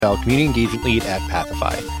Community Engagement Lead at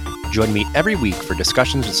Pathify. Join me every week for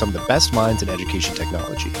discussions with some of the best minds in education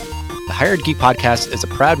technology. The Hired Geek Podcast is a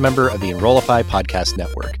proud member of the Enrollify Podcast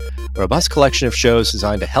Network, a robust collection of shows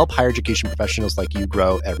designed to help higher education professionals like you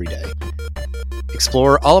grow every day.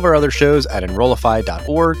 Explore all of our other shows at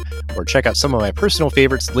enrollify.org or check out some of my personal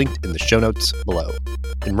favorites linked in the show notes below.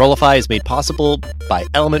 Enrollify is made possible by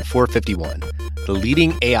Element 451, the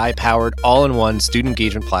leading AI-powered all-in-one student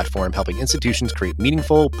engagement platform helping institutions create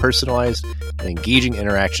meaningful, personalized, and engaging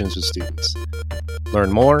interactions with students.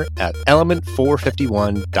 Learn more at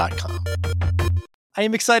element451.com. I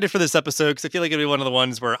am excited for this episode because I feel like it'll be one of the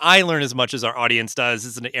ones where I learn as much as our audience does.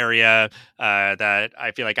 This is an area that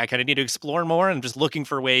I feel like I kind of need to explore more. I'm just looking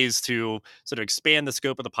for ways to sort of expand the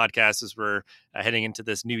scope of the podcast as we're heading into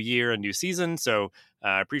this new year and new season. So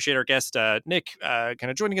I appreciate our guest, Nick, kind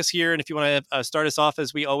of joining us here. And if you want to start us off,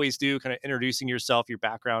 as we always do, kind of introducing yourself, your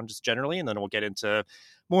background just generally, and then we'll get into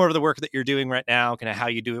more of the work that you're doing right now, kind of how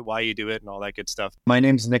you do it, why you do it, and all that good stuff. My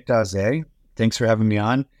name's Nick Dazé. Thanks for having me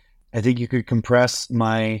on. I think you could compress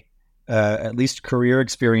my at least career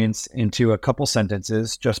experience into a couple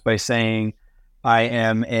sentences just by saying I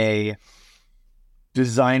am a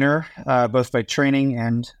designer, both by training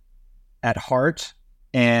and at heart,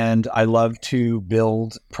 and I love to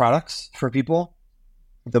build products for people.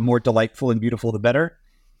 The more delightful and beautiful, the better.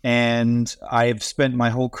 And I've spent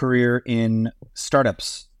my whole career in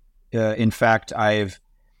startups. In fact, I've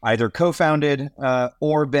either co-founded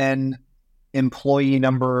or been employee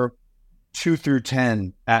number 2 through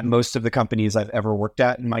 10 at most of the companies I've ever worked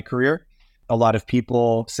at in my career. A lot of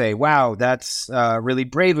people say, wow, that's really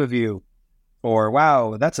brave of you, or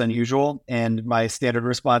wow, that's unusual. And my standard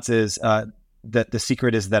response is that the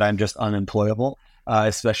secret is that I'm just unemployable,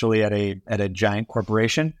 especially at a giant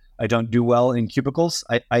corporation. I don't do well in cubicles.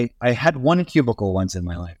 I had one cubicle once in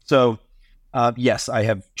my life. So yes, I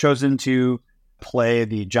have chosen to play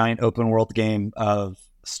the giant open world game of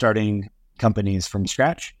starting companies from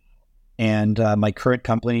scratch. And my current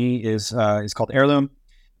company is called Heirloom.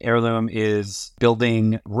 Heirloom is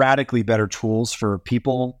building radically better tools for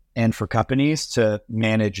people and for companies to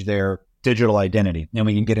manage their digital identity. And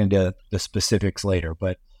we can get into the specifics later,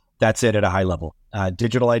 but that's it at a high level.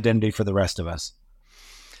 Digital identity for the rest of us.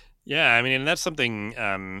 Yeah, I mean, and that's something,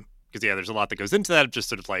 because, there's a lot that goes into that, just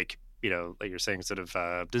sort of like, like you're saying, sort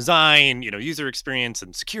of design, user experience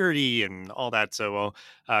and security and all that. So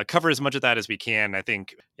we'll cover as much of that as we can. I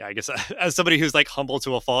think, I guess as somebody who's like humble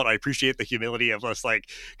to a fault, I appreciate the humility of us, like,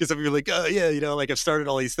 because some people are like, oh yeah, like I've started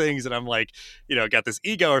all these things and I'm like, got this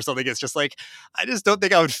ego or something. It's just like, I just don't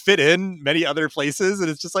think I would fit in many other places. And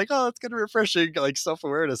it's just like, oh, it's kind of refreshing, like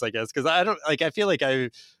self-awareness, I guess. Cause I feel like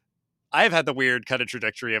I've had the weird kind of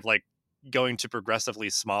trajectory of like going to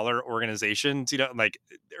progressively smaller organizations, like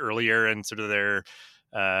earlier in sort of their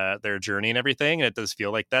journey and everything. And it does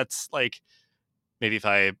feel like that's like, maybe if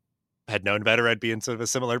I had known better, I'd be in sort of a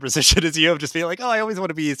similar position as you, of just being like, oh, I always want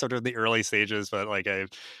to be sort of in the early stages. But like, so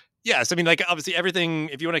I mean, like obviously everything,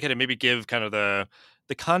 if you want to kind of maybe give kind of the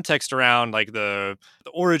context around like the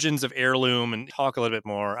origins of Heirloom and talk a little bit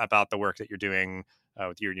more about the work that you're doing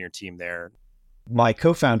with you and your team there. My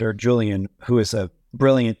co-founder, Julian, who is a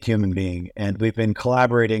brilliant human being, and we've been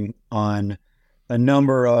collaborating on a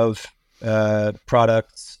number of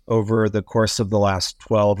products over the course of the last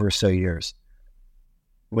 12 or so years.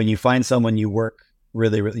 When you find someone you work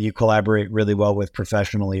you collaborate really well with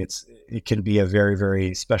professionally, it can be a very,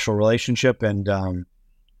 very special relationship, and I'm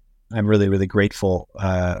really, really grateful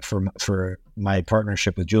for my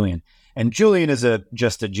partnership with Julian. And Julian is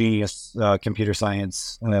just a genius computer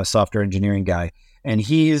science, software engineering guy. And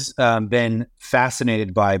he's been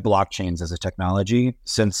fascinated by blockchains as a technology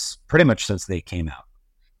pretty much since they came out.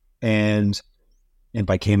 And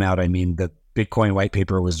by came out, I mean the Bitcoin white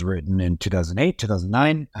paper was written in 2008,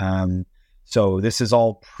 2009. So this is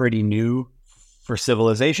all pretty new for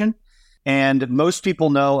civilization. And most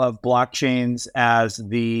people know of blockchains as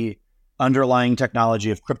the underlying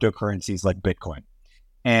technology of cryptocurrencies like Bitcoin.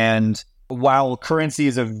 And while currency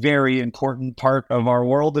is a very important part of our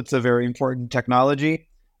world, it's a very important technology.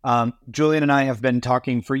 Julian and I have been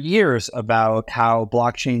talking for years about how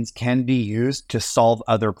blockchains can be used to solve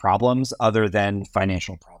other problems other than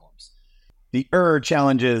financial problems. The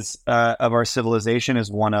challenges of our civilization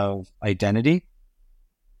is one of identity.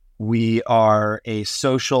 We are a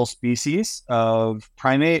social species of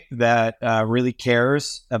primate that really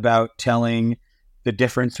cares about telling the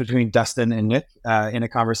difference between Dustin and Nick in a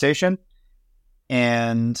conversation.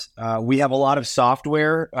 And we have a lot of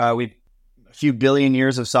software. We've a few billion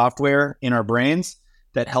years of software in our brains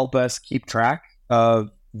that help us keep track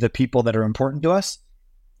of the people that are important to us.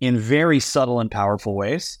 in very subtle and powerful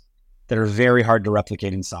ways that are very hard to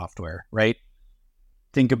replicate in software, right?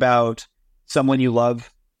 Think about someone you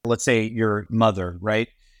love, let's say your mother, right?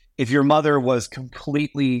 If your mother was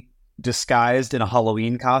completely disguised in a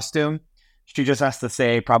Halloween costume, she just has to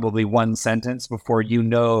say probably one sentence before you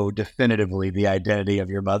know definitively the identity of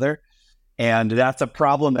your mother. And that's a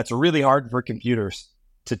problem that's really hard for computers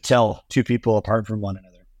to tell two people apart from one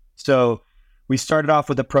another. So we started off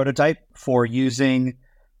with a prototype for using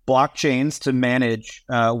blockchains to manage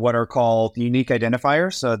what are called unique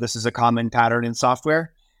identifiers. So this is a common pattern in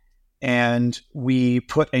software. And we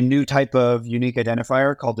put a new type of unique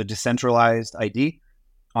identifier called the decentralized ID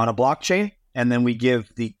on a blockchain. And then we give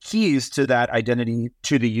the keys to that identity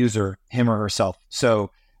to the user, him or herself.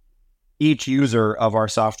 So each user of our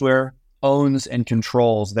software owns and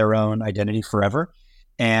controls their own identity forever.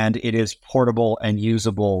 And it is portable and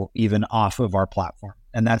usable even off of our platform.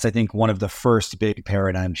 And that's, I think, one of the first big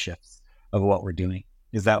paradigm shifts of what we're doing,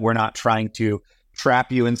 is that we're not trying to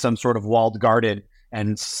trap you in some sort of walled garden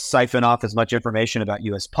and siphon off as much information about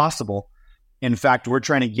you as possible. In fact, we're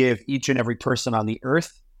trying to give each and every person on the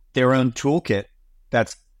earth their own toolkit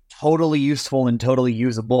that's totally useful and totally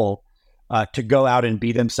usable to go out and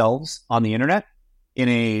be themselves on the internet in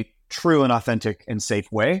a true and authentic and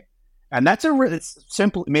safe way. And that's it's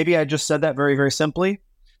simple. Maybe I just said that very, very simply.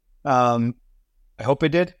 I hope I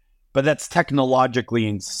did, but that's technologically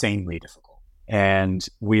insanely difficult. And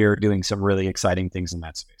we're doing some really exciting things in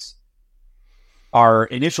that space. Our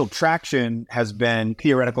initial traction has been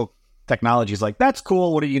theoretical technologies like, that's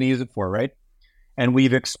cool. What are you going to use it for, right? And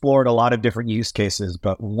we've explored a lot of different use cases,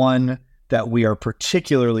 but one that we are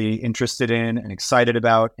particularly interested in and excited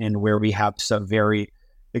about, and where we have some very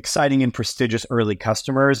exciting and prestigious early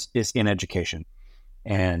customers, is in education.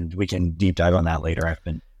 And we can deep dive on that later. I've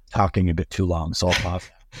been talking a bit too long, so I'll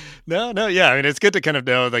pause. No, yeah. I mean, it's good to kind of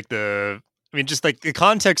know just like the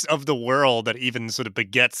context of the world that even sort of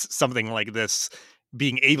begets something like this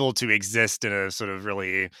being able to exist in a sort of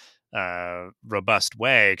really robust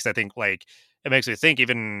way. Because I think like it makes me think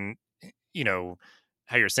even,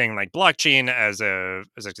 how you're saying like blockchain as a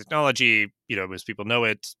technology, most people know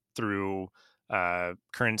it through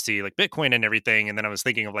currency like Bitcoin and everything. And then I was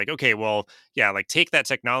thinking of like, okay, well, yeah, like take that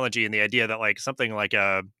technology and the idea that like something like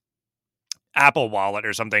a Apple Wallet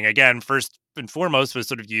or something, again, first and foremost was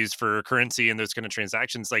sort of used for currency and those kind of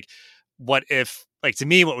transactions. Like, what if, like, to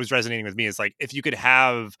me, what was resonating with me is like, if you could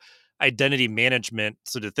have identity management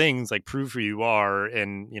sort of things like prove who you are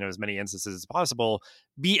in, as many instances as possible,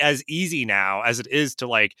 be as easy now as it is to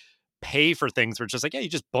like pay for things where it's just like, yeah, you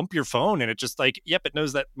just bump your phone and it just like, yep, it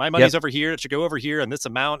knows that my money's over here. It should go over here and this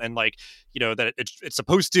amount. And like, that it's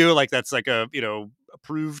supposed to, like, that's like a,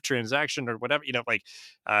 approved transaction or whatever,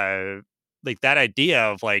 like that idea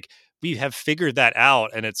of like, we have figured that out.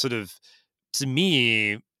 And it's sort of, to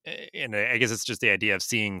me, and I guess it's just the idea of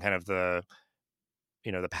seeing kind of the,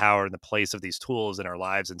 the power and the place of these tools in our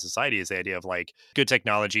lives and society, is the idea of like good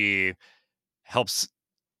technology helps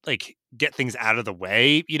like get things out of the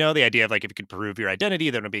way. The idea of like, if you could prove your identity,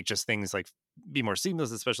 then it'll make just things like be more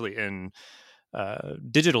seamless, especially in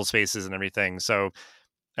digital spaces and everything. So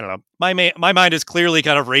I don't know. My mind is clearly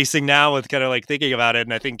kind of racing now with kind of like thinking about it.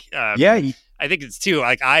 And I think, I think it's too,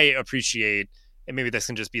 like, I appreciate, and maybe this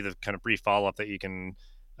can just be the kind of brief follow-up that you can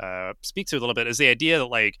speak to a little bit, is the idea that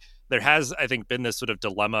like, there has, I think, been this sort of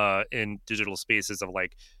dilemma in digital spaces of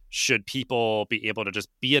like, should people be able to just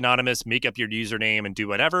be anonymous, make up your username and do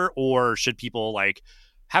whatever? Or should people like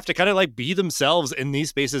have to kind of like be themselves in these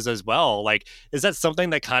spaces as well? Like, is that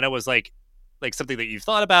something that kind of was like something that you've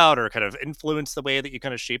thought about or kind of influenced the way that you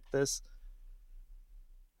kind of shaped this?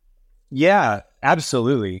 Yeah,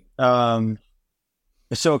 absolutely. So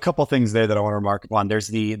a couple things there that I want to remark upon. There's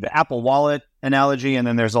the Apple Wallet analogy, and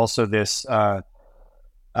then there's also this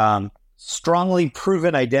strongly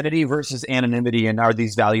proven identity versus anonymity, and are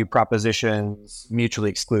these value propositions mutually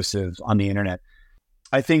exclusive on the internet?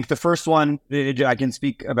 I think the first one I can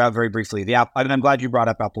speak about very briefly. I'm glad you brought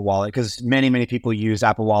up Apple Wallet, because many people use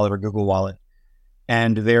Apple Wallet or Google Wallet,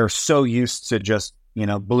 and they're so used to just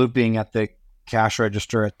blooping at the cash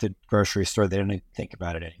register at the grocery store, they don't even think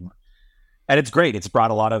about it anymore. And it's great. It's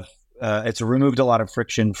brought a lot of it's removed a lot of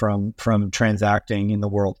friction from transacting in the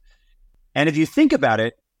world. And if you think about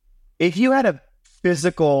it, if you had a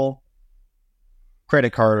physical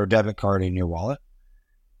credit card or debit card in your wallet,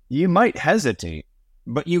 you might hesitate,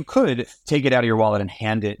 but you could take it out of your wallet and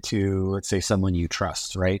hand it to, let's say, someone you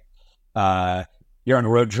trust, right? You're on a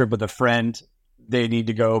road trip with a friend. They need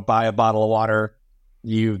to go buy a bottle of water.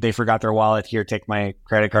 They forgot their wallet. Here, take my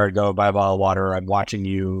credit card, go buy a bottle of water. I'm watching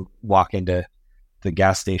you walk into the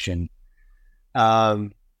gas station.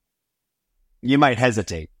 you might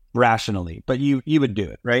hesitate rationally, but you would do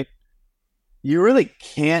it, right? You really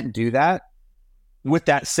can't do that with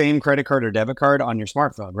that same credit card or debit card on your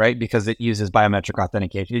smartphone, right? Because it uses biometric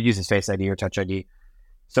authentication. It uses Face ID or Touch ID.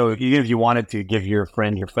 So even if you wanted to give your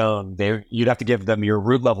friend your phone, you'd have to give them your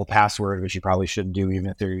root level password, which you probably shouldn't do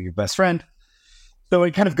even if they're your best friend. So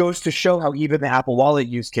it kind of goes to show how even the Apple Wallet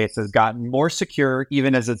use case has gotten more secure,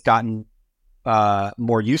 even as it's gotten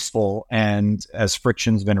more useful and as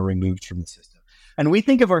friction's been removed from the system. And we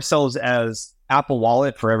think of ourselves as Apple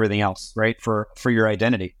Wallet for everything else, right? For your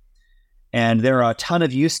identity. And there are a ton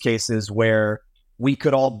of use cases where we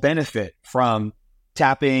could all benefit from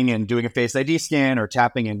tapping and doing a Face ID scan or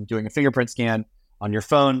tapping and doing a fingerprint scan on your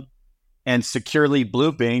phone and securely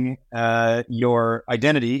blooping your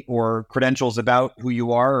identity or credentials about who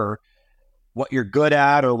you are or what you're good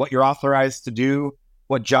at or what you're authorized to do,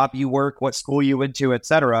 what job you work, what school you went to, et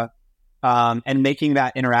cetera, and making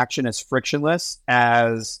that interaction as frictionless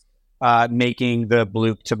as making the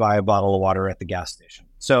bloop to buy a bottle of water at the gas station.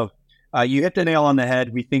 So you hit the nail on the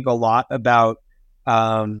head. We think a lot about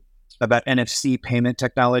NFC payment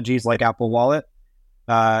technologies like Apple Wallet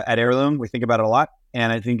at Heirloom. We think about it a lot,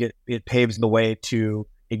 and I think it paves the way to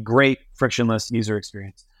a great frictionless user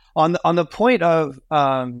experience. On the point of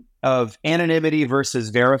anonymity versus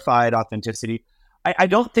verified authenticity, I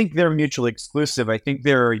don't think they're mutually exclusive. I think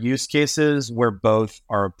there are use cases where both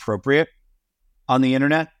are appropriate on the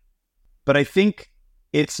internet, but I think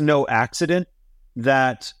it's no accident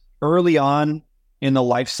that early on in the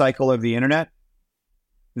life cycle of the internet,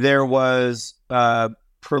 there was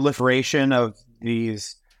proliferation of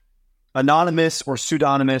these anonymous or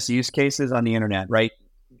pseudonymous use cases on the internet, right?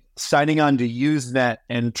 Signing on to Usenet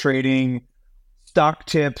and trading stock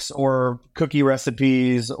tips or cookie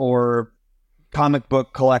recipes or comic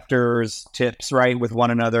book collectors tips, right, with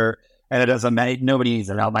one another. And it doesn't matter. Nobody needs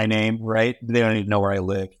to know my name, right? They don't even know where I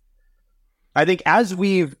live. I think as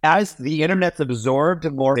the internet's absorbed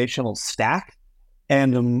a more foundational stack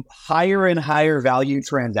and higher and higher value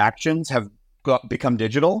transactions have become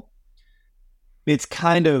digital, it's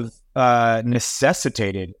kind of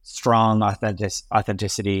necessitated strong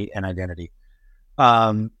authenticity and identity.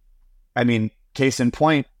 I mean, case in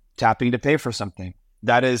point, tapping to pay for something.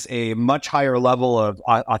 That is a much higher level of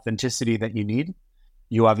authenticity that you need.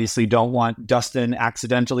 You obviously don't want Dustin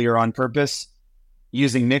accidentally or on purpose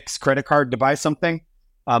using Nick's credit card to buy something.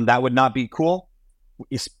 That would not be cool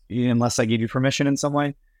unless I give you permission in some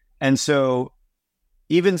way. And so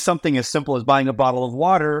even something as simple as buying a bottle of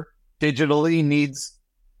water digitally needs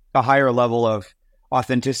a higher level of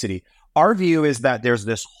authenticity. Our view is that there's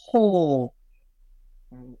this whole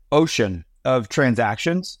ocean of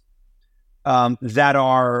transactions that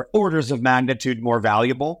are orders of magnitude more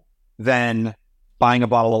valuable than buying a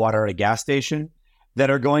bottle of water at a gas station, that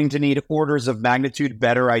are going to need orders of magnitude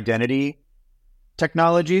better identity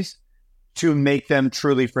technologies to make them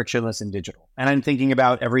truly frictionless and digital. And I'm thinking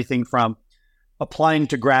about everything from applying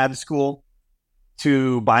to grad school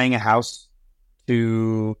to buying a house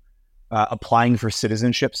to applying for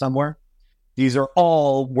citizenship somewhere. These are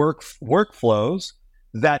all workflows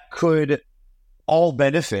that could all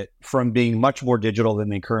benefit from being much more digital than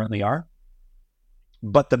they currently are.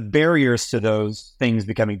 But the barriers to those things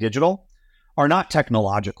becoming digital are not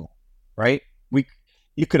technological, right?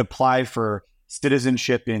 You could apply for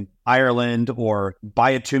citizenship in Ireland or buy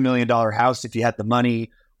a $2 million house if you had the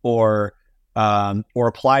money, or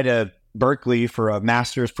apply to Berkeley for a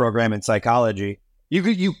master's program in psychology.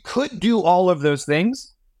 You could do all of those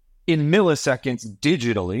things in milliseconds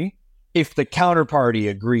digitally if the counterparty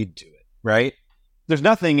agreed to it, right? There's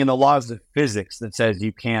nothing in the laws of physics that says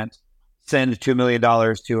you can't send $2 million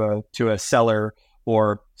to a seller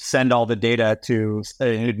or send all the data to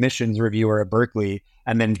an admissions reviewer at Berkeley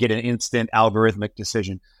and then get an instant algorithmic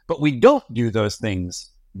decision. But we don't do those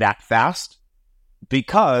things that fast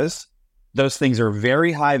because those things are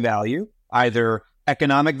very high value, either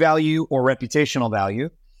economic value or reputational value.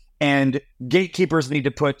 And gatekeepers need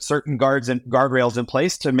to put certain guards and guardrails in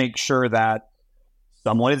place to make sure that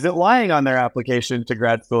someone isn't lying on their application to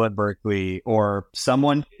grad school at Berkeley, or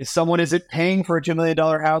someone isn't paying for a $2 million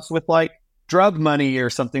house with like drug money or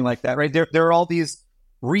something like that, right? There are all these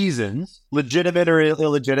reasons, legitimate or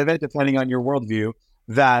illegitimate, depending on your worldview,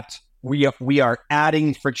 that we are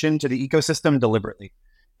adding friction to the ecosystem deliberately.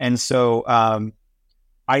 And so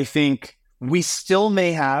I think we still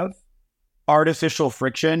may have artificial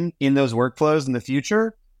friction in those workflows in the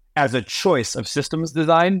future as a choice of systems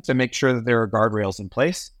design to make sure that there are guardrails in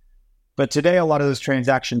place. But today, a lot of those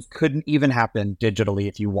transactions couldn't even happen digitally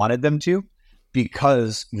if you wanted them to.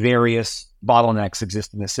 because various bottlenecks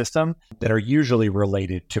exist in the system that are usually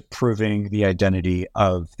related to proving the identity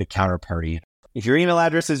of the counterparty. If your email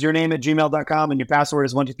address is your name at gmail.com and your password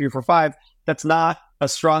is 12345, that's not a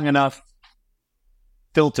strong enough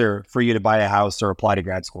filter for you to buy a house or apply to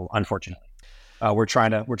grad school, unfortunately. We're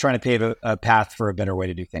trying to pave a path for a better way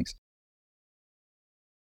to do things.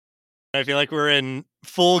 I feel like we're in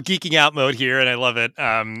full geeking out mode here, and I love it.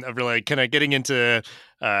 I'm really kind of getting into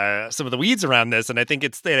some of the weeds around this, and I think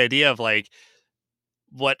it's the idea of like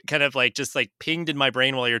what kind of like just like pinged in my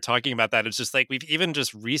brain while you're talking about that. It's just like we've even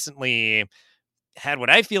just recently had what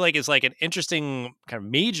I feel like is like an interesting kind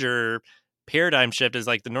of major paradigm shift is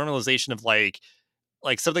like the normalization of like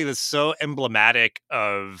something that's so emblematic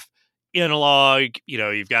of analog,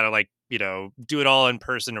 you've got to like, do it all in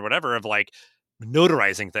person or whatever of like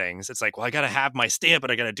notarizing things. It's like, well, I got to have my stamp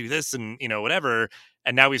and I got to do this and, whatever.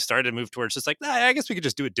 And now we've started to move towards just like, I guess we could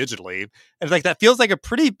just do it digitally. And like, that feels like a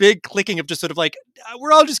pretty big clicking of just sort of like,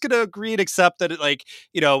 we're all just going to agree and accept that it like,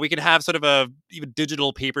 we can have sort of a even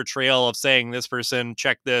digital paper trail of saying this person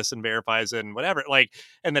checked this and verifies it and whatever. Like,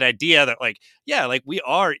 and that idea that like, yeah, like we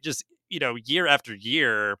are just, year after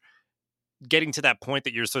year getting to that point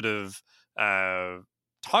that you're sort of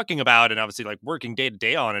talking about and obviously like working day to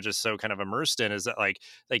day on and just so kind of immersed in is that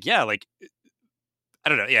yeah, like I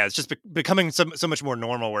don't know. Yeah, it's just becoming so much more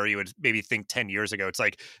normal where you would maybe think 10 years ago, it's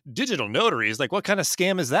like digital notaries, like what kind of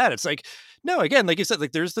scam is that? It's like, no, again, like you said,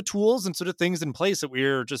 like there's the tools and sort of things in place that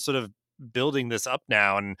we're just sort of building this up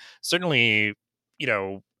now. And certainly,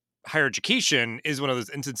 higher education is one of those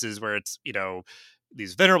instances where it's,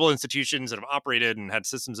 these venerable institutions that have operated and had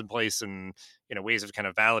systems in place and, ways of kind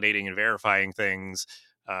of validating and verifying things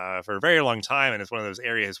for a very long time. And it's one of those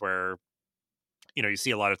areas where, you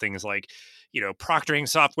see a lot of things like, proctoring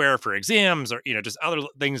software for exams or, just other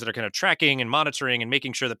things that are kind of tracking and monitoring and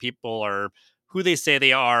making sure that people are who they say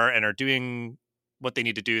they are and are doing what they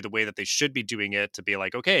need to do the way that they should be doing it to be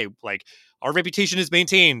like, okay, like our reputation is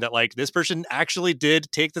maintained that like this person actually did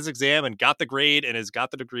take this exam and got the grade and has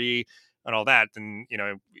got the degree and all that. And, you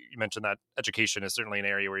mentioned that education is certainly an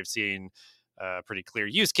area where you've seen a pretty clear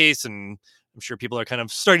use case, and I'm sure people are kind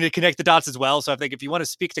of starting to connect the dots as well. So I think if you want to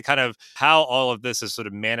speak to kind of how all of this is sort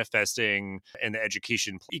of manifesting in the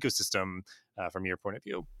education ecosystem from your point of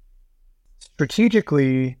view.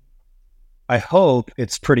 Strategically, I hope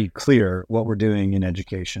it's pretty clear what we're doing in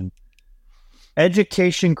education.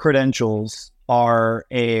 Education credentials are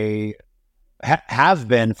have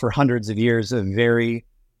been for hundreds of years a very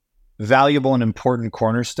valuable and important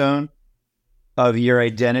cornerstone of your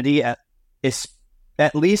identity at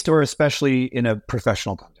least or especially in a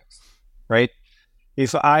professional context, right?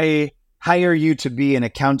 If I hire you to be an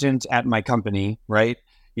accountant at my company, right,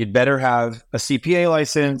 you'd better have a CPA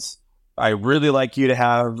license. I really like you to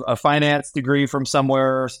have a finance degree from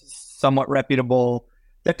somewhere somewhat reputable.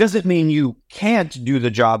 That doesn't mean you can't do the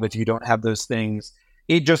job if you don't have those things.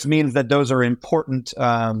 It just means that those are important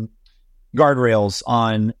guardrails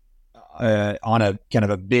on a kind of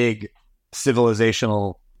a big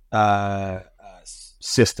civilizational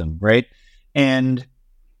system, right? And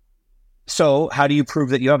so how do you prove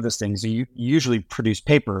that you have those things? You usually produce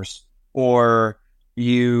papers or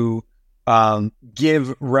you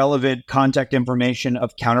give relevant contact information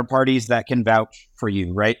of counterparties that can vouch for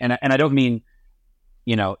you, right? And I don't mean,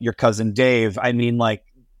 your cousin Dave. I mean like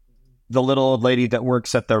the little old lady that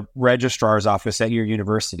works at the registrar's office at your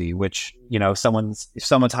university, which, if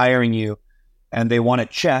someone's hiring you and they want to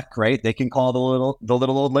check, right, they can call the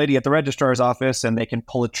little old lady at the registrar's office and they can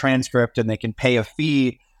pull a transcript and they can pay a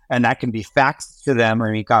fee and that can be faxed to them.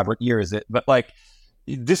 I mean, God, what year is it? But like,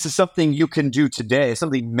 this is something you can do today,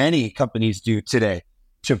 something many companies do today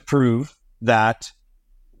to prove that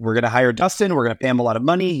we're going to hire Dustin. We're going to pay him a lot of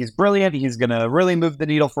money. He's brilliant. He's going to really move the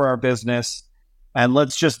needle for our business. And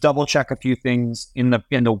let's just double check a few things in the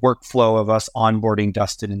workflow of us onboarding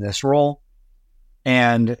Dustin in this role.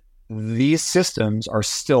 And these systems are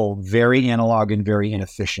still very analog and very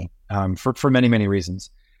inefficient for many, many reasons.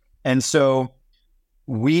 And so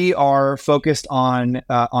we are focused on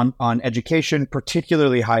education,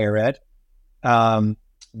 particularly higher ed,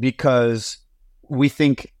 because we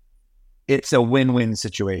think it's a win-win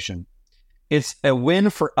situation. It's a win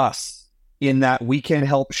for us in that we can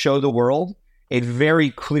help show the world a very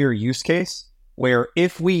clear use case where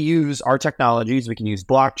if we use our technologies, we can use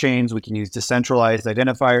blockchains, we can use decentralized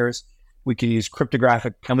identifiers, we can use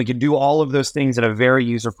cryptographic, and we can do all of those things in a very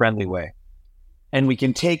user-friendly way. And we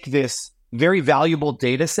can take this very valuable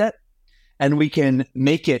data set and we can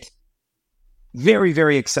make it very,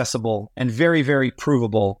 very accessible and very, very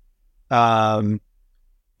provable and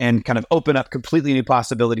kind of open up completely new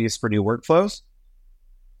possibilities for new workflows.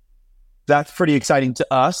 That's pretty exciting to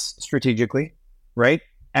us strategically, right?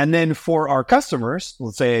 And then for our customers,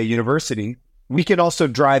 let's say a university, we can also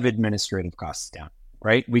drive administrative costs down,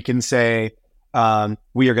 right? We can say,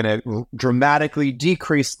 we are going to dramatically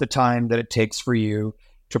decrease the time that it takes for you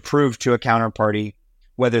to prove to a counterparty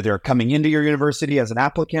whether they're coming into your university as an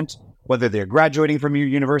applicant, whether they're graduating from your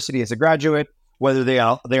university as a graduate, whether they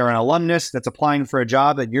are an alumnus that's applying for a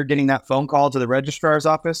job and you're getting that phone call to the registrar's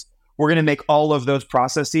office. We're going to make all of those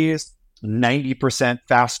processes 90%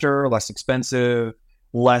 faster, less expensive,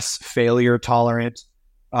 less failure tolerant.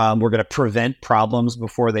 We're going to prevent problems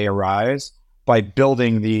before they arise by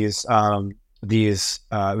building these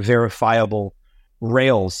verifiable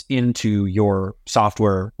rails into your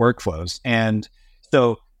software workflows. And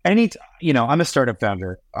so I'm a startup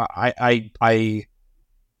founder. I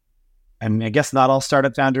guess not all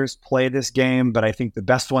startup founders play this game, but I think the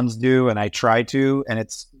best ones do, and I try to. And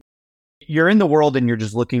you're in the world and you're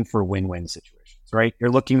just looking for win-win situations, right?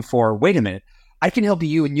 You're looking for, wait a minute, I can help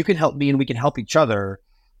you and you can help me and we can help each other.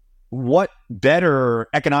 What better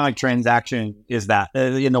economic transaction is there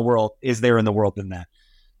in the world than that?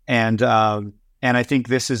 And I think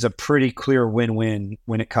this is a pretty clear win-win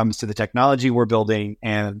when it comes to the technology we're building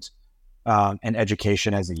and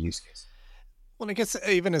education as a use case. Well, I guess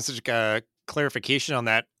even as a clarification on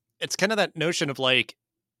that, it's kind of that notion of like,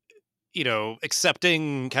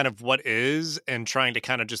 accepting kind of what is and trying to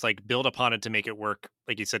kind of just like build upon it to make it work,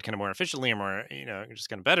 like you said, kind of more efficiently or more, just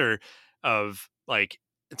kind of better. Of like,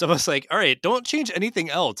 it's almost like, all right, don't change anything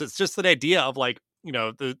else. It's just that idea of like,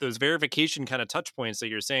 those verification kind of touch points that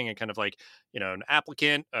you're saying, and kind of like, an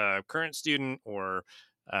applicant, a current student, or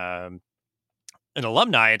an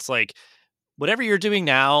alumni. It's like, whatever you're doing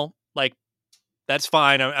now, like, that's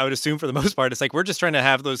fine. I would assume for the most part, it's like, we're just trying to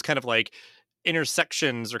have those kind of like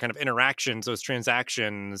intersections or kind of interactions, those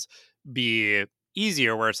transactions be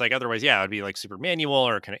easier, where it's like, otherwise, yeah, it'd be like super manual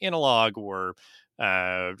or kind of analog or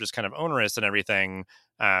just kind of onerous and everything.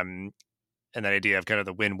 And that idea of kind of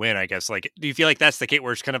the win-win, I guess, like, do you feel like that's the case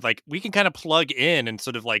where it's kind of like, we can kind of plug in and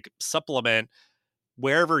sort of like supplement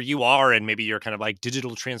wherever you are and maybe your kind of like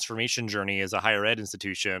digital transformation journey as a higher ed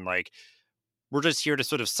institution? Like, we're just here to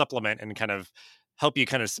sort of supplement and kind of help you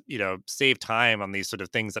kind of, save time on these sort of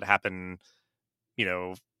things that happen,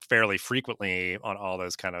 fairly frequently on all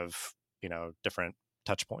those kind of, different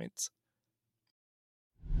touch points.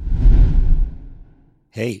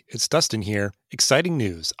 Hey, it's Dustin here. Exciting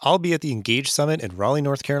news. I'll be at the Engage Summit in Raleigh,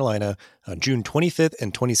 North Carolina on June 25th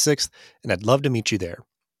and 26th, and I'd love to meet you there.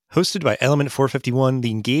 Hosted by Element 451,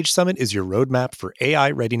 the Engage Summit is your roadmap for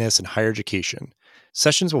AI readiness in higher education.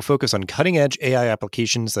 Sessions will focus on cutting-edge AI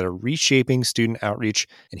applications that are reshaping student outreach,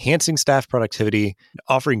 enhancing staff productivity, and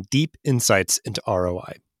offering deep insights into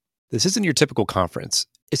ROI. This isn't your typical conference.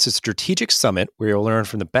 It's a strategic summit where you'll learn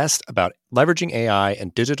from the best about leveraging AI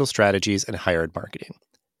and digital strategies in higher ed marketing.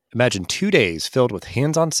 Imagine 2 days filled with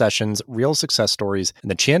hands-on sessions, real success stories, and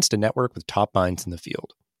the chance to network with top minds in the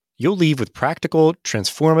field. You'll leave with practical,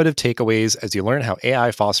 transformative takeaways as you learn how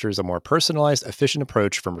AI fosters a more personalized, efficient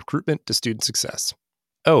approach from recruitment to student success.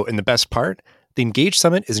 Oh, and the best part? The Engage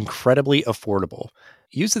Summit is incredibly affordable.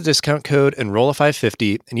 Use the discount code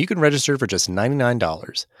Enrollify50 and you can register for just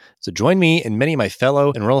 $99. So join me and many of my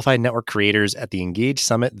fellow Enrollify Network creators at the Engage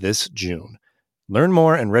Summit this June. Learn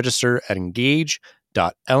more and register at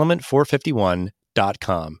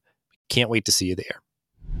engage.element451.com. Can't wait to see you there.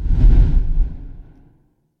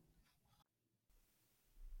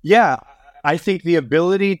 Yeah, I think the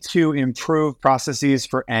ability to improve processes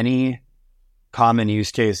for any common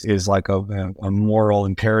use case is like a moral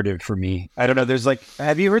imperative for me. I don't know. There's like,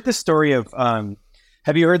 have you heard this story of,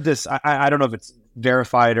 have you heard this? I don't know if it's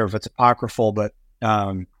verified or if it's apocryphal, but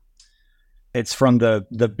it's from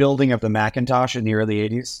the building of the Macintosh in the early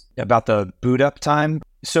 80s about the boot up time.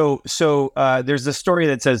 So there's this story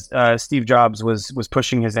that says Steve Jobs was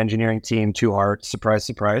pushing his engineering team too hard. Surprise,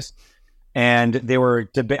 surprise. And they were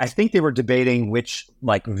I think they were debating which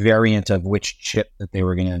like variant of which chip that they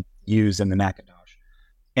were going to use in the Macintosh.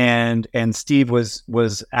 And Steve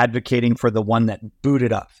was advocating for the one that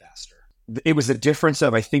booted up faster. It was a difference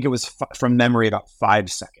of, I think it was from memory, about 5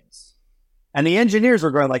 seconds. And the engineers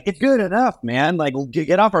were going like, it's good enough, man. Like,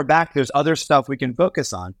 get off our back. There's other stuff we can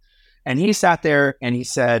focus on. And he sat there and he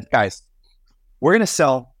said, guys, we're going to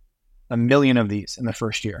sell 1 million of these in the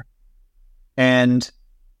first year. And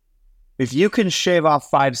if you can shave off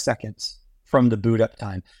 5 seconds from the boot up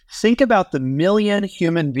time, think about the 1 million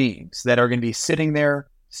human beings that are going to be sitting there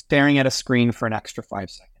staring at a screen for an extra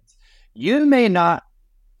 5 seconds. You may not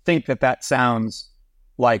think that sounds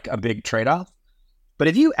like a big trade-off, but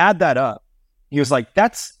if you add that up, he was like,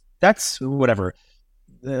 that's whatever.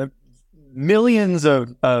 millions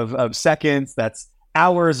of seconds. That's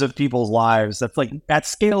hours of people's lives. That's like, at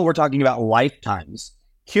scale, we're talking about lifetimes,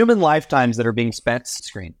 human lifetimes that are being spent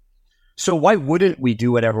screen. So why wouldn't we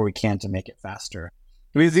do whatever we can to make it faster?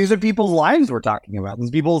 Because these are people's lives we're talking about.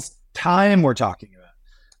 These people's time we're talking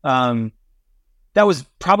about. That was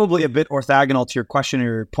probably a bit orthogonal to your question or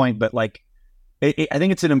your point, but like, I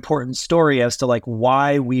think it's an important story as to like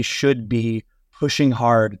why we should be pushing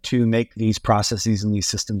hard to make these processes and these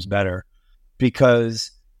systems better,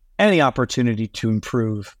 because any opportunity to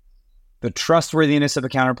improve the trustworthiness of a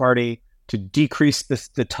counterparty, to decrease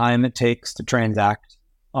the time it takes to transact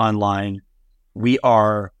online, we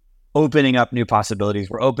are opening up new possibilities.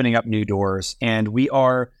 We're opening up new doors, and we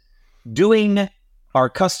are doing our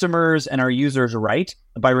customers and our users right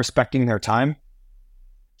by respecting their time,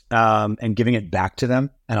 and giving it back to them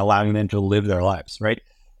and allowing them to live their lives, right?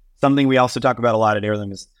 Something we also talk about a lot at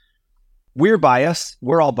Heirloom is we're biased.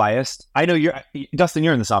 We're all biased. I know Dustin,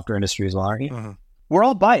 you're in the software industry as well, aren't you? Mm-hmm. We're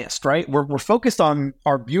all biased, right? We're focused on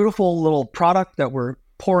our beautiful little product that we're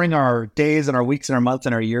pouring our days and our weeks and our months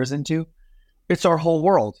and our years into. It's our whole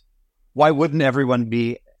world. Why wouldn't everyone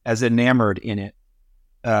be as enamored in it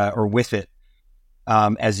or with it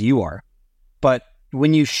as you are? But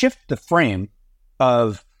when you shift the frame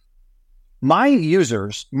of my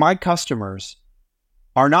users, my customers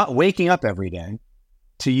are not waking up every day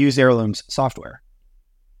to use Heirloom's software.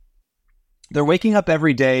 They're waking up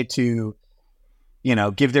every day to,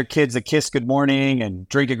 give their kids a kiss good morning and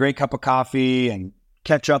drink a great cup of coffee and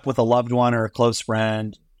catch up with a loved one or a close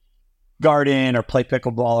friend, garden or play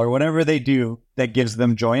pickleball or whatever they do that gives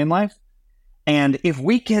them joy in life. And if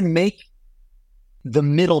we can make the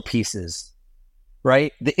middle pieces,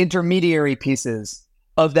 right, the intermediary pieces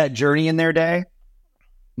of that journey in their day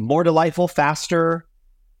more delightful, faster,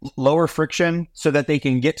 lower friction, so that they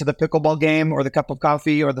can get to the pickleball game or the cup of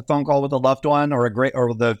coffee or the phone call with a loved one or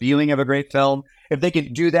the viewing of a great film, if they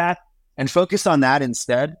can do that and focus on that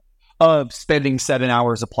instead of spending 7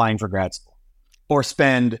 hours applying for grad school, or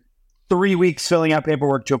spend 3 weeks filling out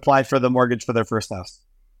paperwork to apply for the mortgage for their first house,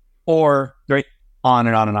 or right on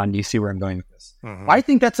and on and on. You see where I'm going with this? Mm-hmm. I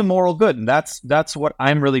think that's a moral good, and that's what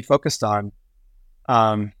I'm really focused on.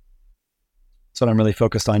 That's what I'm really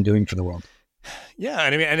focused on doing for the world. Yeah,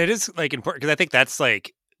 and I mean, and it is like important because I think that's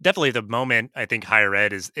like definitely the moment I think higher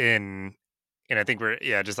ed is in, and I think we're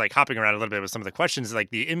just like hopping around a little bit with some of the questions,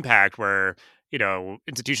 like the impact where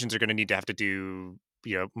institutions are going to need to have to do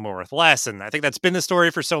more with less, and I think that's been the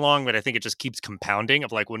story for so long, but I think it just keeps compounding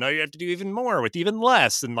of like, well, now you have to do even more with even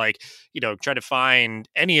less, and like try to find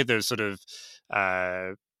any of those sort of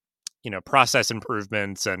process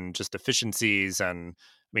improvements and just efficiencies, and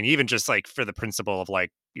I mean, even just like for the principle of like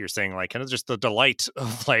you're saying, like kind of just the delight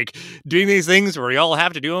of like doing these things where we all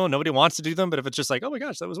have to do them, nobody wants to do them, but if it's just like, oh my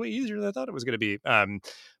gosh, that was way easier than I thought it was going to be.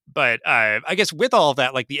 But I guess with all of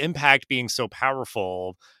that, like the impact being so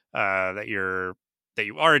powerful that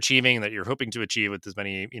you are achieving, that you're hoping to achieve with as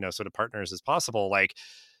many sort of partners as possible, like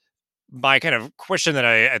my kind of question that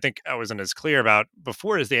I think I wasn't as clear about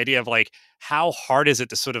before is the idea of like how hard is it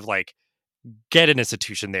to sort of like get an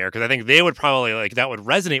institution there, because I think they would probably like that would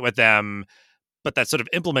resonate with them, but that sort of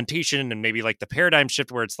implementation and maybe like the paradigm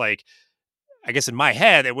shift where it's like, I guess in my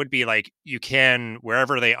head it would be like you can,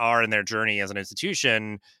 wherever they are in their journey as an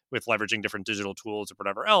institution with leveraging different digital tools or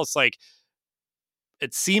whatever else, like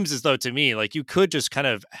it seems as though to me like you could just kind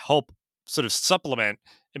of help sort of supplement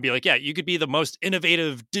and be like, yeah, you could be the most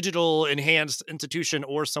innovative digital enhanced institution,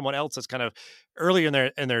 or someone else that's kind of early in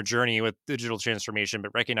their journey with digital transformation,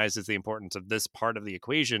 but recognizes the importance of this part of the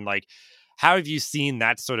equation. Like, how have you seen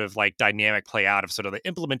that sort of like dynamic play out of sort of the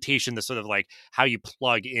implementation, the sort of like how you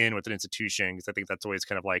plug in with an institution? Because I think that's always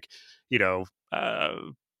kind of like,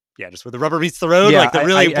 just where the rubber meets the road, like the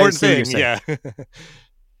really important thing. Yeah.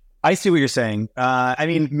 I see what you're saying. I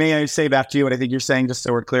mean, may I say back to you what I think you're saying, just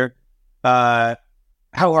so we're clear?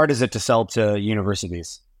 How hard is it to sell to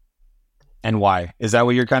universities, and why? Is that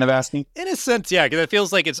what you're kind of asking? In a sense, yeah, because it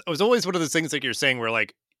feels like it was always one of those things like you're saying where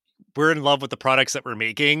like we're in love with the products that we're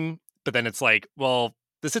making, but then it's like, well,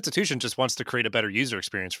 this institution just wants to create a better user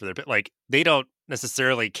experience for their bit. Like they don't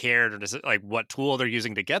necessarily care like what tool they're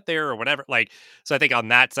using to get there or whatever. Like, so I think on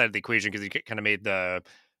that side of the equation, because you kind of made the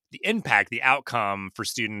impact, the outcome for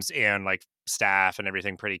students and like staff and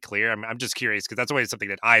everything pretty clear. I'm just curious because that's always something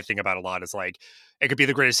that I think about a lot, is like it could be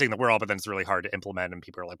the greatest thing in the world, but then it's really hard to implement and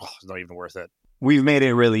people are like, oh, it's not even worth it. We've made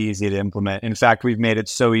it really easy to implement. In fact, we've made it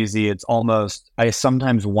so easy, it's almost, I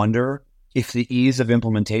sometimes wonder if the ease of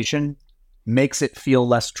implementation makes it feel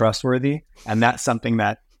less trustworthy. And that's something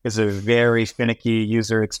that is a very finicky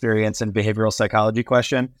user experience and behavioral psychology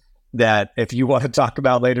question. that if you want to talk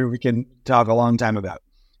about later, we can talk a long time about.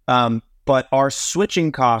 But our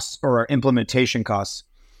switching costs or our implementation costs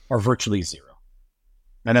are virtually zero.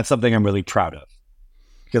 And that's something I'm really proud of,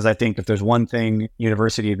 because I think if there's one thing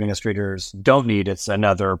university administrators don't need, it's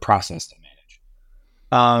another process to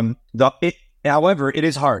manage. However, it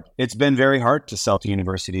is hard. It's been very hard to sell to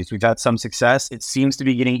universities. We've had some success. It seems to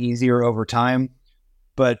be getting easier over time,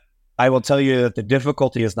 but I will tell you that the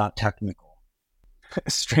difficulty is not technical.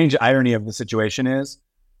 Strange irony of the situation is,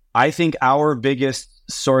 I think our biggest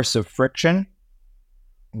source of friction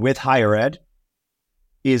with higher ed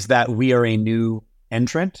is that we are a new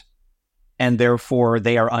entrant, and therefore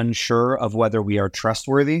they are unsure of whether we are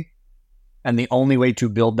trustworthy. And the only way to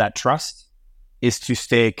build that trust is to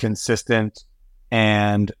stay consistent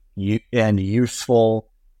and useful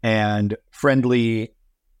and friendly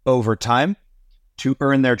over time, to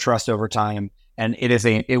earn their trust over time. And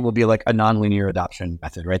it will be like a nonlinear adoption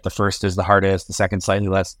method, right? The first is the hardest, the second slightly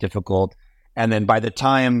less difficult. And then by the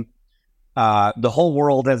time the whole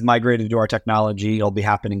world has migrated to our technology, it'll be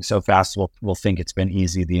happening so fast, we'll think it's been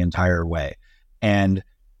easy the entire way. And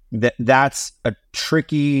that's a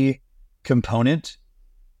tricky component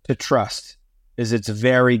to trust. Is it's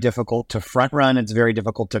very difficult to front run, it's very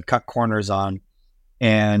difficult to cut corners on,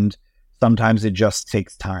 and sometimes it just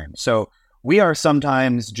takes time. So we are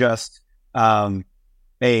sometimes just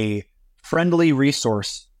a friendly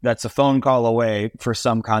resource that's a phone call away for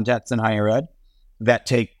some contexts in higher ed that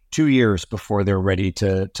take 2 years before they're ready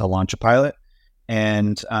to launch a pilot.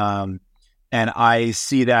 And I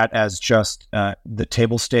see that as just the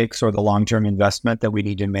table stakes or the long-term investment that we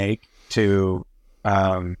need to make to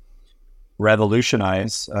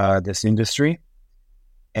revolutionize this industry.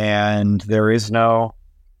 And there is no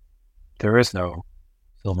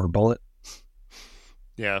silver bullet.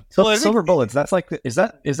 Yeah. Silver bullets. That's like, is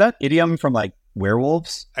that idiom from like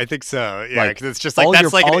werewolves? I think so. Yeah. Like, Cause it's just like,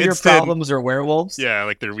 that's like all an your instant problems are werewolves. Yeah.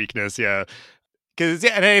 Like their weakness. Yeah. Cause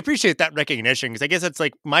and I appreciate that recognition. Cause I guess it's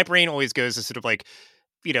like my brain always goes to sort of like,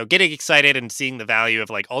 getting excited and seeing the value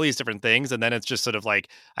of like all these different things. And then it's just sort of like,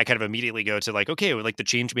 I kind of immediately go to like, okay, like the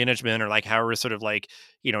change management or like how we're sort of like,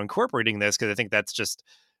 incorporating this. Cause I think that's just,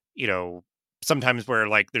 sometimes where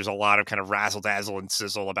like there's a lot of kind of razzle dazzle and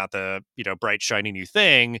sizzle about the, bright, shiny new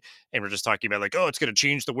thing. And we're just talking about like, oh, it's going to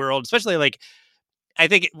change the world. Especially like, I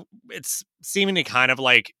think it's seeming to kind of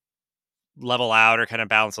like level out or kind of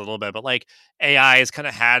balance a little bit. But like AI has kind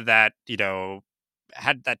of had that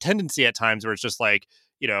tendency at times where it's just like,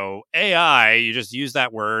 AI, you just use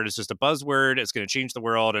that word. It's just a buzzword. It's going to change the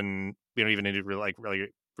world. And we don't even need to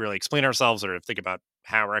really explain ourselves or think about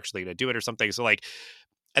how we're actually going to do it or something. So like,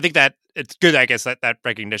 I think that it's good, I guess, that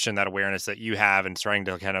recognition, that awareness that you have and trying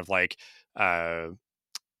to kind of like, kind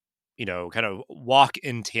of walk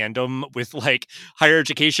in tandem with like higher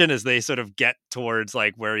education as they sort of get towards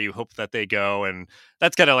like where you hope that they go. And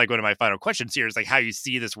that's kind of like one of my final questions here is like how you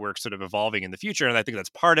see this work sort of evolving in the future. And I think that's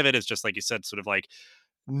part of it is just like you said, sort of like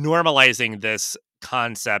normalizing this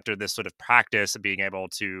concept or this sort of practice of being able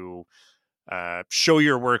to show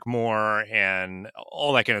your work more and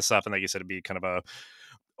all that kind of stuff. And like you said, it'd be kind of a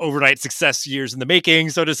overnight success years in the making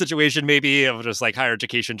sort of situation, maybe, of just like higher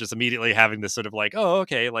education just immediately having this sort of like, oh,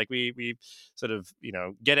 okay, like we sort of,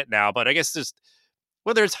 get it now. But I guess just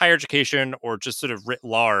whether it's higher education or just sort of writ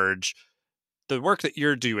large, the work that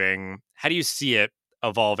you're doing, how do you see it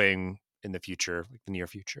evolving in the future, like the near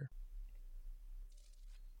future?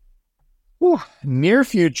 Ooh, near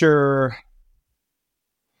future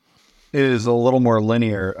is a little more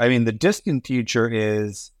linear. I mean, the distant future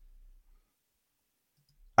is,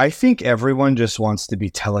 I think everyone just wants to be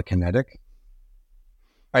telekinetic.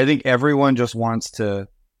 I think everyone just wants to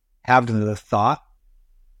have the thought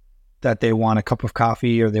that they want a cup of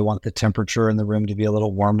coffee, or they want the temperature in the room to be a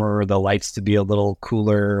little warmer, or the lights to be a little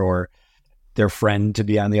cooler, or their friend to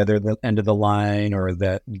be on the other end of the line, or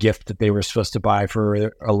the gift that they were supposed to buy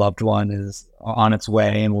for a loved one is on its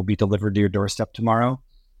way and will be delivered to your doorstep tomorrow.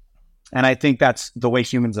 And I think that's the way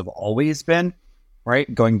humans have always been,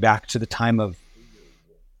 right? Going back to the time of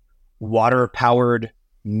water-powered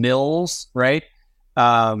mills, right?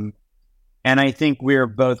 And I think we're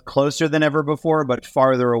both closer than ever before, but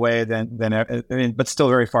farther away but still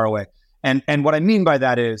very far away. And what I mean by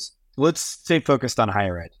that is, let's stay focused on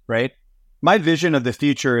higher ed, right? My vision of the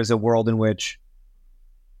future is a world in which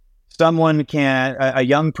a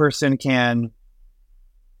young person can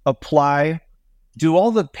do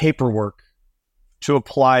all the paperwork to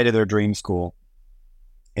apply to their dream school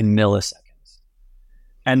in milliseconds.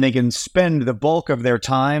 And they can spend the bulk of their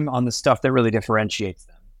time on the stuff that really differentiates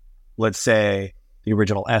them. Let's say the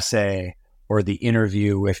original essay or the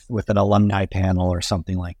interview with an alumni panel or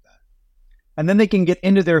something like that. and then they can get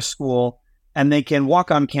into their school and they can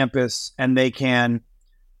walk on campus and they can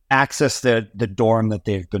access the dorm that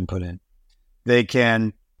they've been put in. They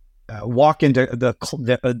can walk into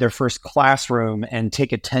their first classroom and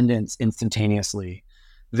take attendance instantaneously.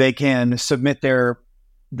 They can submit their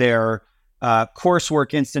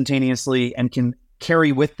coursework instantaneously and can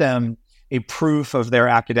carry with them a proof of their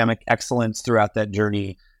academic excellence throughout that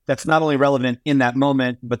journey. That's not only relevant in that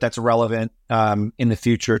moment, but that's relevant in the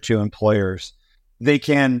future to employers. They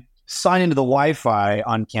can sign into the Wi-Fi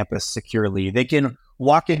on campus securely. They can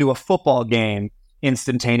walk into a football game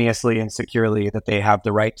instantaneously and securely that they have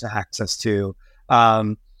the right to access to.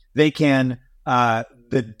 They can,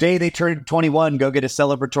 the day they turn 21, go get a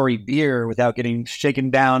celebratory beer without getting shaken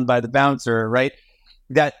down by the bouncer, right?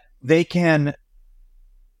 That they can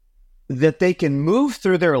move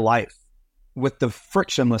through their life with the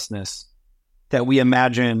frictionlessness that we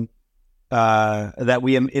imagine,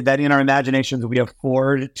 that in our imaginations we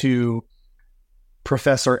afford to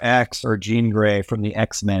Professor X or Jean Grey from the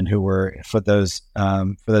X-Men, who were, for those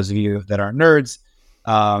of you that aren't nerds,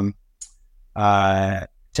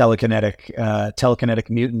 telekinetic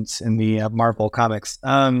mutants in the Marvel comics,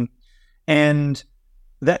 and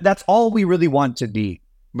that's all we really want to be.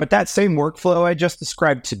 But that same workflow I just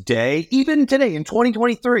described today, even today in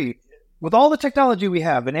 2023, with all the technology we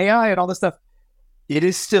have and AI and all this stuff, it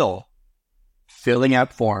is still filling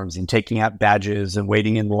out forms and taking out badges and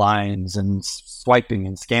waiting in lines and swiping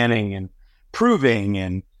and scanning and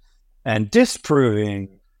proving and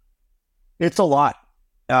disproving. It's a lot.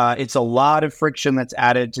 It's a lot of friction that's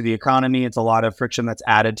added to the economy. It's a lot of friction that's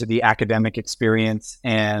added to the academic experience.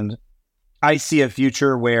 And I see a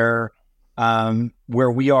future where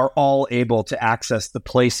we are all able to access the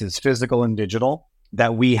places, physical and digital,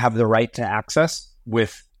 that we have the right to access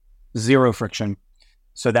with zero friction,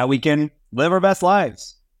 so that we can live our best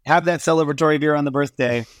lives, have that celebratory beer on the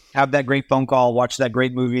birthday, have that great phone call, watch that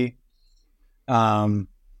great movie,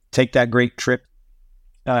 take that great trip.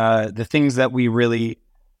 The things that we really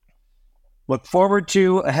look forward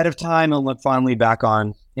to ahead of time and look fondly back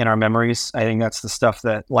on in our memories. I think that's the stuff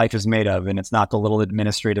that life is made of, and it's not the little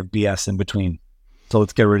administrative BS in between. So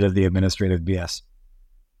let's get rid of the administrative BS.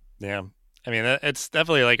 Yeah. I mean, it's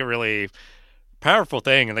definitely like a really powerful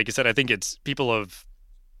thing. And like you said, I think it's people have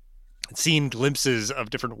seen glimpses of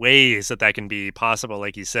different ways that can be possible,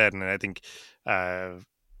 like you said. And I think,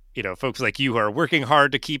 folks like you who are working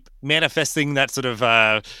hard to keep manifesting that sort of,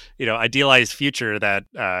 idealized future that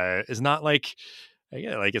is not like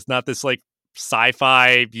it's not this like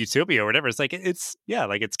sci-fi utopia or whatever. It's like, it's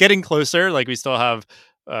getting closer. Like we still have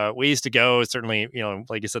ways to go. Certainly,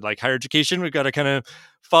 like you said, like higher education, we've got to kind of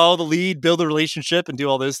follow the lead, build a relationship and do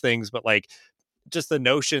all those things. But like, just the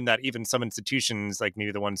notion that even some institutions, like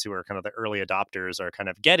maybe the ones who are kind of the early adopters, are kind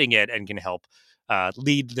of getting it and can help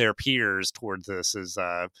lead their peers towards this is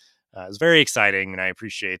very exciting. And I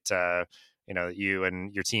appreciate, that you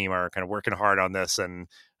and your team are kind of working hard on this and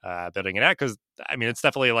building it out. Cause I mean, it's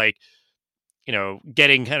definitely like,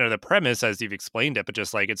 getting kind of the premise as you've explained it, but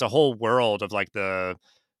just like, it's a whole world of like the,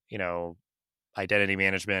 identity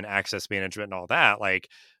management, access management and all that. Like,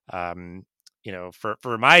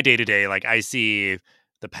 for my day to day, like I see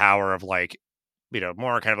the power of like,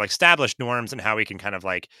 more kind of like established norms and how we can kind of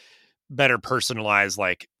like better personalize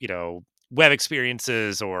like, web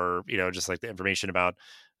experiences or, just like the information about,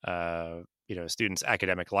 students'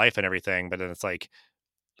 academic life and everything. But then it's like,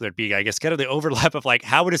 there'd be, I guess, kind of the overlap of like,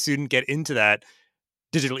 how would a student get into that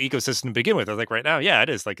digital ecosystem to begin with? I was like, right now, yeah, it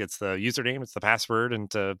is like, it's the username, it's the password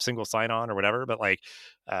and a single sign on or whatever. But like,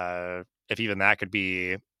 if even that could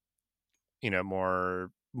be, more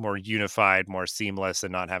unified, more seamless,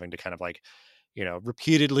 and not having to kind of like,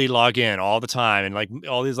 repeatedly log in all the time and like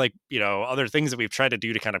all these like, other things that we've tried to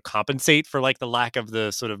do to kind of compensate for like the lack of the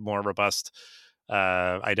sort of more robust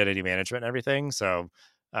identity management and everything. So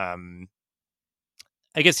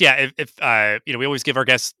I guess, yeah, if we always give our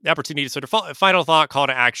guests the opportunity to sort of final thought, call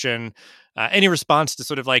to action, any response to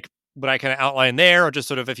sort of like what I kind of outlined there, or just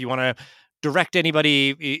sort of if you want to direct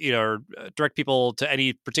anybody, or direct people to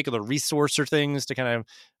any particular resource or things to kind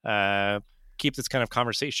of keep this kind of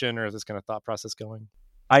conversation or this kind of thought process going.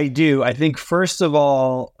 I do. I think first of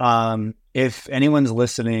all, if anyone's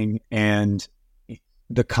listening and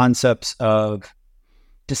the concepts of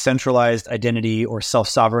decentralized identity or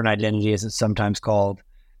self-sovereign identity, as it's sometimes called,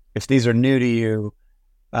 if these are new to you,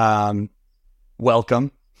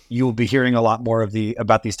 welcome. You will be hearing a lot more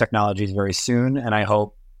about these technologies very soon, and I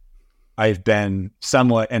hope I've been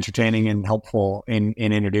somewhat entertaining and helpful in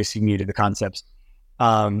introducing you to the concepts.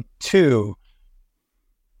 Two,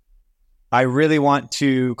 I really want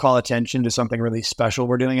to call attention to something really special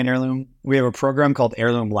we're doing in Heirloom. We have a program called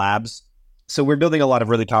Heirloom Labs. So we're building a lot of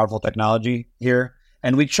really powerful technology here,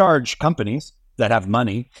 and we charge companies that have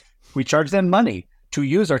money, we charge them money to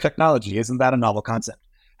use our technology. Isn't that a novel concept?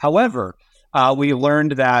 However, we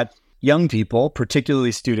learned that young people,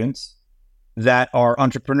 particularly students that are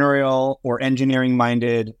entrepreneurial or engineering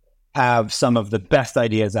minded, have some of the best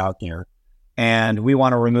ideas out there. And we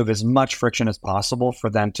want to remove as much friction as possible for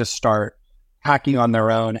them to start hacking on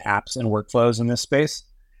their own apps and workflows in this space.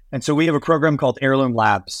 And so we have a program called Heirloom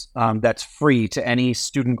Labs that's free to any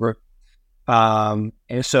student group. And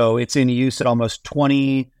so it's in use at almost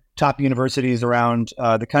 20 top universities around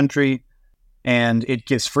the country. And it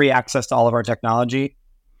gives free access to all of our technology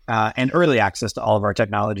and early access to all of our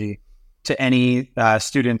technology to any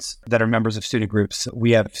students that are members of student groups.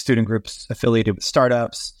 We have student groups affiliated with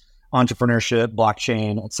startups, entrepreneurship,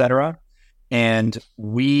 blockchain, et cetera. And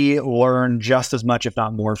we learn just as much, if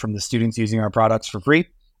not more, from the students using our products for free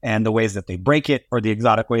and the ways that they break it or the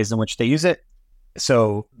exotic ways in which they use it.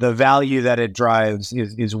 So the value that it drives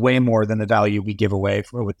is way more than the value we give away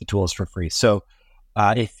with the tools for free. So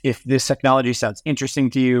if this technology sounds interesting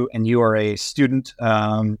to you and you are a student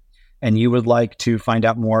and you would like to find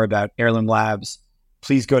out more about Heirloom Labs,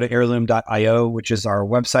 please go to heirloom.io, which is our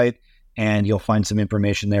website, and you'll find some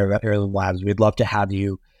information there about Heirloom Labs. We'd love to have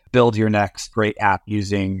you build your next great app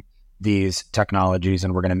using these technologies,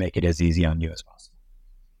 and we're going to make it as easy on you as possible.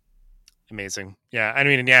 Amazing. Yeah. I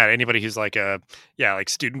mean, yeah, anybody who's like like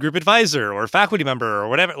student group advisor or faculty member or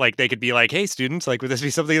whatever, like they could be like, hey, students, like, would this be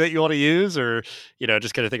something that you want to use? Or,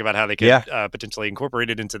 just kind of think about how they could potentially incorporate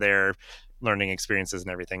it into their learning experiences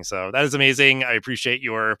and everything. So that is amazing. I appreciate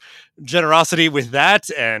your generosity with that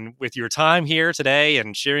and with your time here today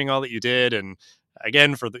and sharing all that you did. And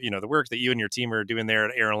again, for the work that you and your team are doing there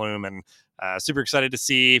at Heirloom, and super excited to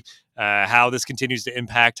see how this continues to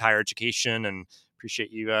impact higher education, and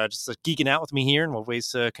appreciate you just geeking out with me here, and we'll have ways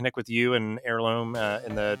to connect with you and Heirloom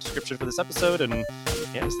in the description for this episode. And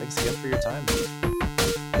yes, thanks again for your time.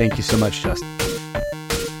 Thank you so much, Justin.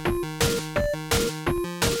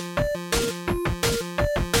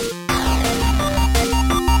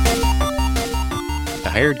 The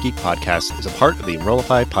Hired Geek Podcast is a part of the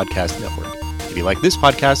Enrollify Podcast Network. If you like this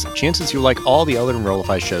podcast, chances you'll like all the other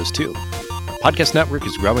Enrollify shows too. Our podcast network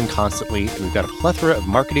is growing constantly, and we've got a plethora of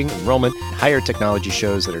marketing, enrollment, and higher technology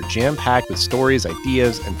shows that are jam-packed with stories,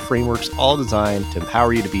 ideas, and frameworks, all designed to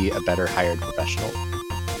empower you to be a better hired professional.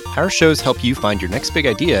 Our shows help you find your next big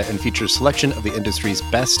idea and feature a selection of the industry's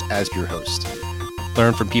best as your host.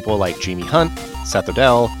 Learn from people like Jamie Hunt, Seth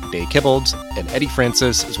Odell, Dave Kibbolds, and Eddie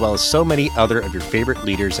Francis, as well as so many other of your favorite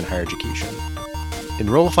leaders in higher education.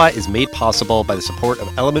 Enrollify is made possible by the support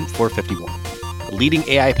of Element 451, a leading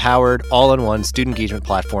AI-powered, all-in-one student engagement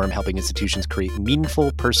platform helping institutions create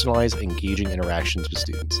meaningful, personalized, engaging interactions with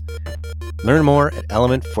students. Learn more at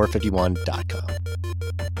element451.com.